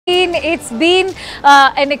again. It's been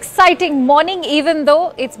an exciting morning, even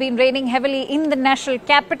though it's been raining heavily in the national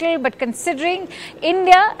capital. But considering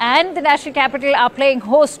India and the national capital are playing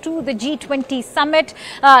host to the G20 summit,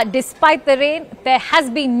 despite the rain, there has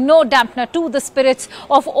been no dampener to the spirits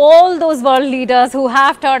of all those world leaders who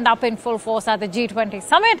have turned up in full force at the G20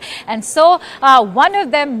 summit. And so one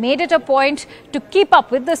of them made it a point to keep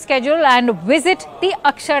up with the schedule and visit the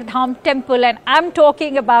Akshardham temple. And I'm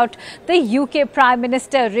talking about the UK Prime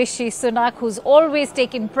Minister Rishi Sunak, who's always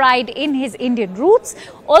taken pride in his Indian roots.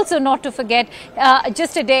 Also, not to forget,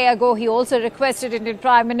 just a day ago, he also requested Indian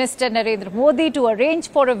Prime Minister Narendra Modi to arrange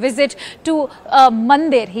for a visit to a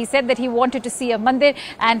mandir. He said that he wanted to see a mandir,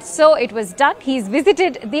 and so it was done. He's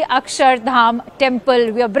visited the Akshardham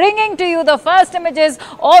temple. We are bringing to you the first images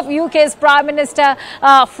of UK's Prime Minister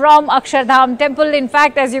from Akshardham temple. In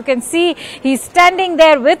fact, as you can see, he's standing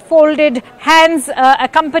there with folded hands,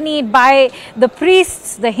 accompanied by the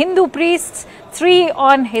priests, the Hindu priests, 3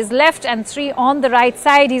 on his left and 3 on the right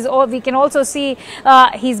side. We can also see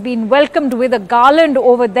he's been welcomed with a garland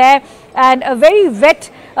over there, and a very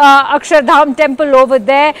wet Akshardham temple over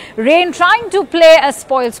there. Rain trying to play a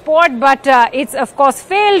spoil sport, but it's of course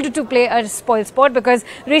failed to play a spoil sport, because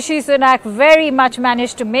Rishi Sunak very much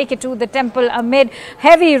managed to make it to the temple amid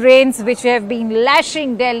heavy rains which have been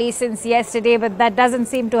lashing Delhi since yesterday. But that doesn't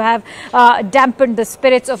seem to have dampened the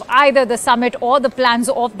spirits of either the summit or the plans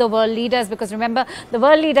of the world leaders, because remember, the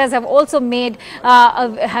world leaders have also made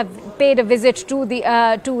have paid a visit to the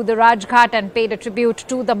Rajghat and paid a tribute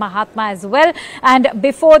to the Mahatma as well. And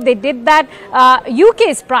before they did that,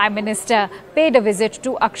 UK's Prime Minister paid a visit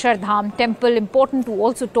to Akshardham temple. Important to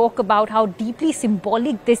also talk about how deeply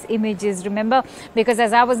symbolic this image is. Remember, because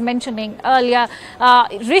as I was mentioning earlier,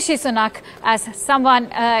 Rishi Sunak, as someone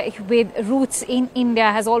with roots in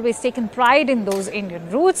India, has always taken pride in those Indian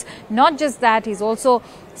roots. Not just that, he's also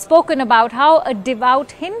spoken about how a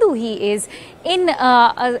devout Hindu he is, in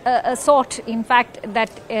a sort, in fact, that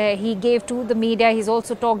he gave to the media. He's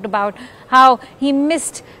also talked about how he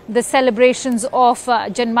missed the celebrations of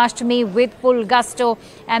Janmashtami with full gusto,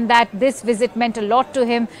 and that this visit meant a lot to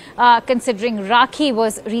him, considering Rakhi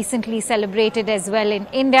was recently celebrated as well in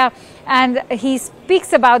India. And he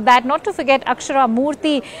speaks about that. Not to forget Akshata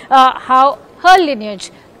Murthy, how her lineage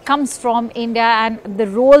comes from India and the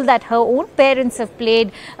role that her own parents have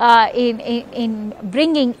played in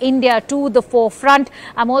bringing India to the forefront.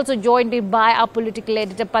 I'm also joined by our political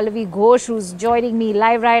editor Pallavi Ghosh, who's joining me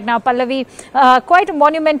live right now. Pallavi, quite a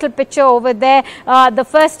monumental picture over there. The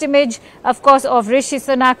first image, of course, of Rishi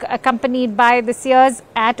Sunak accompanied by the seers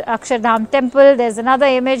at Akshardham temple. There's another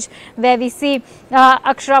image where we see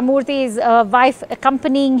Akshata Murthy's wife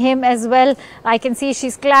accompanying him as well. I can see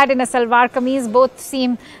she's clad in a salwar kameez. Both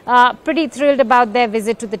seem pretty thrilled about their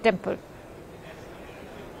visit to the temple.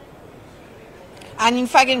 And in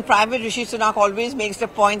fact, in private, Rishi Sunak always makes the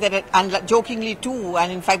point that, and jokingly too,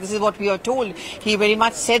 and in fact, this is what we are told. He very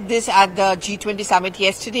much said this at the G20 summit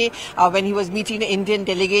yesterday when he was meeting the Indian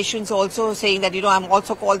delegations, also saying that, you know, I'm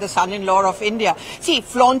also called the son-in-law of India. See,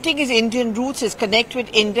 flaunting his Indian roots, his connect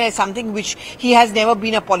with India is something which he has never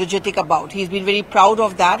been apologetic about. He's been very proud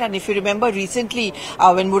of that. And if you remember recently,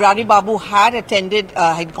 when Murari Babu had attended,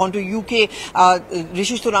 had gone to UK,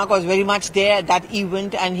 Rishi Sunak was very much there at that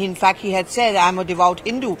event. And in fact, he had said, I'm a devout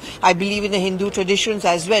Hindu. I believe in the Hindu traditions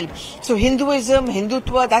as well. So Hinduism,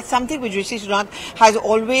 Hindutva, that's something which Rishi Sunak has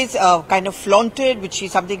always kind of flaunted, which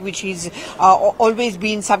is something which he's always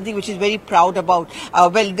been something which is very proud about.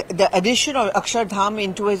 Well, the addition of Akshardham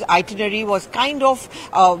into his itinerary was kind of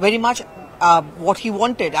very much what he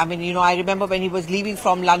wanted. I mean, you know, I remember when he was leaving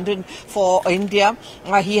from London for India,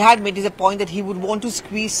 he had made it a point that he would want to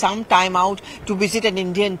squeeze some time out to visit an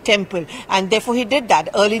Indian temple. And therefore he did that.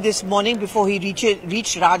 Early this morning, before he reached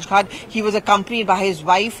Rajghat, he was accompanied by his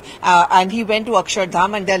wife and he went to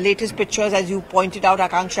Akshardham, and their latest pictures, as you pointed out,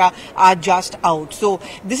 Akanksha, are just out. So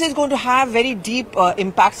this is going to have very deep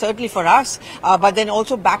impact, certainly for us, but then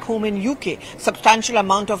also back home in UK. Substantial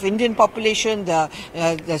amount of Indian population, the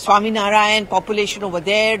Swaminarayan population over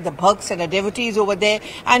there, the bhakts and the devotees over there,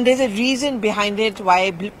 and there's a reason behind it why,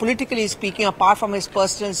 politically speaking, apart from his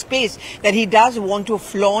personal space, that he does want to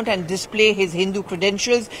flaunt and display his Hindu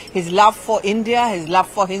credentials, his love for India, his love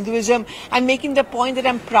for Hinduism, and making the point that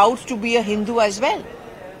I'm proud to be a Hindu as well.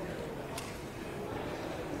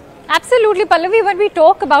 Absolutely, Pallavi. When we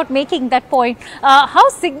talk about making that point,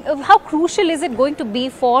 how crucial is it going to be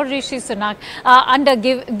for Rishi Sunak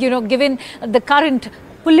given the current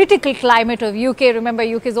political climate of UK. Remember,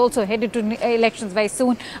 UK is also headed to elections very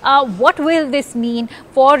soon. What will this mean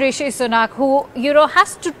for Rishi Sunak, who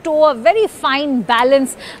has to toe a very fine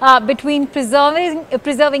balance between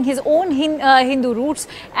preserving his own Hindu roots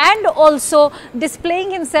and also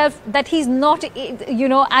displaying himself that he's not,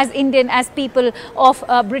 as Indian as people of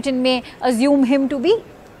Britain may assume him to be?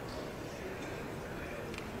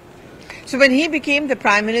 So when he became the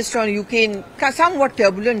Prime Minister of UK in somewhat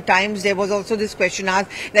turbulent times, there was also this question asked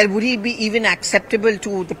that would he be even acceptable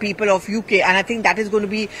to the people of UK? And I think that is going to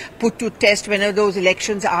be put to test whenever those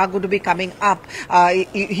elections are going to be coming up.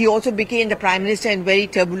 He also became the Prime Minister in very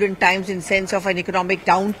turbulent times in sense of an economic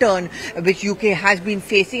downturn which UK has been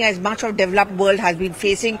facing, as much of developed world has been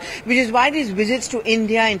facing, which is why these visits to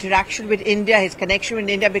India, interaction with India, his connection with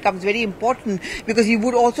India becomes very important, because he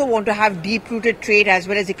would also want to have deep-rooted trade as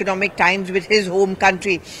well as economic ties with his home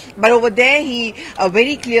country. But over there, he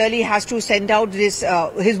very clearly has to send out this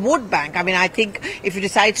his vote bank. I mean, I think if he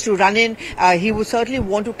decides to run in, he would certainly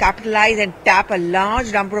want to capitalize and tap a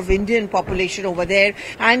large number of Indian population over there,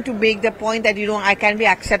 and to make the point that, I can be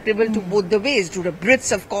acceptable to both the ways, to the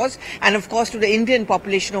Brits, of course, and of course to the Indian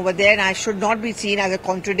population over there, and I should not be seen as a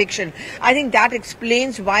contradiction. I think that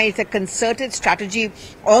explains why it's a concerted strategy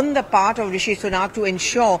on the part of Rishi Sunak to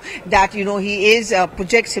ensure that, he is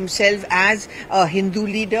projects himself as a Hindu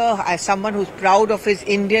leader, as someone who's proud of his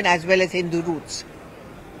Indian as well as Hindu roots.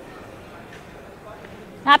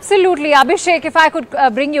 Absolutely. Abhishek, if I could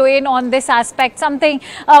bring you in on this aspect, something,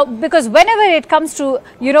 because whenever it comes to,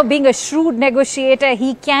 being a shrewd negotiator,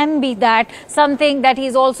 he can be that, something that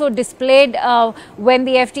he's also displayed when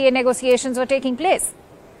the FTA negotiations were taking place.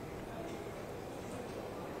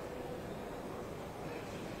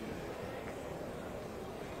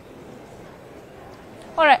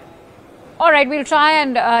 All right, we'll try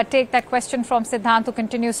and take that question from Siddhant, who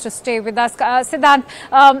continues to stay with us. Siddhant,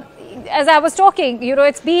 as I was talking,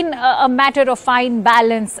 it's been a matter of fine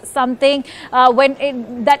balance, something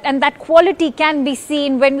that quality can be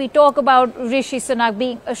seen when we talk about Rishi Sunak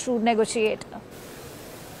being a shrewd negotiator.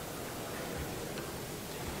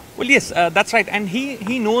 Well, yes, that's right, and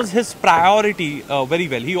he knows his priority very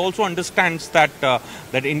well. He also understands that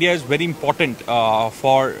that India is very important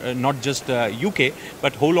for not just UK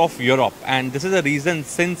but whole of Europe, and this is a reason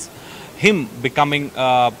since him becoming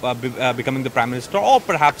the Prime Minister, or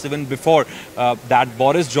perhaps even before that,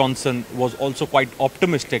 Boris Johnson was also quite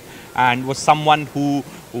optimistic and was someone who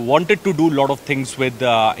wanted to do a lot of things with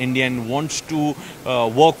India and wants to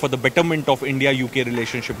work for the betterment of India-UK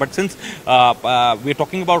relationship. But since we're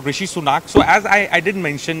talking about Rishi Sunak, so as I did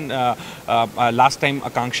mention last time,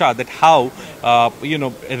 Akanksha, that how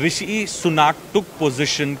Rishi Sunak took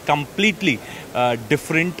position completely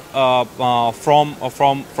different from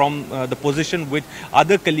the position which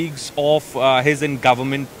other colleagues of his in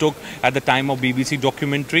government took at the time of BBC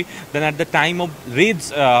documentary, then at the time of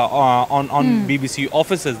raids on BBC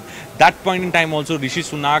offices. That point in time also, Rishi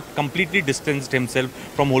Sunak completely distanced himself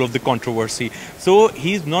from all of the controversy. So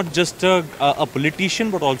he's not just a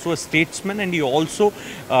politician but also a statesman, and he also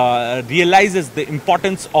realizes the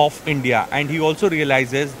importance of India, and he also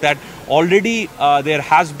realizes that already there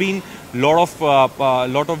has been lot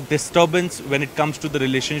of disturbance when it comes to the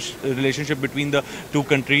relationship between the two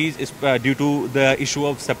countries due to the issue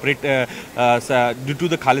of separate due to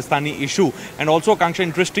the Khalistani issue. And also, Akanksha,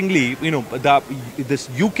 interestingly, this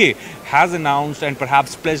UK has announced and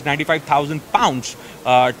perhaps pledged £95,000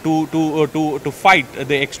 to fight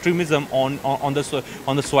the extremism on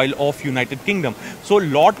the soil of United Kingdom. So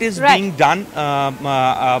lot is being done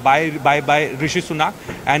by Rishi Sunak,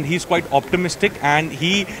 and he's quite optimistic, and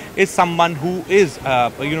he is someone who is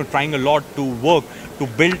trying a lot to work to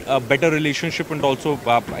build a better relationship, and also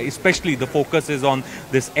especially the focus is on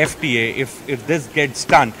this FTA. If this gets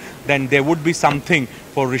done, then there would be something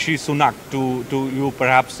for Rishi Sunak to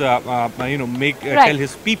perhaps tell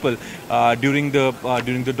his people during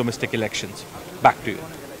the domestic elections. Back to you.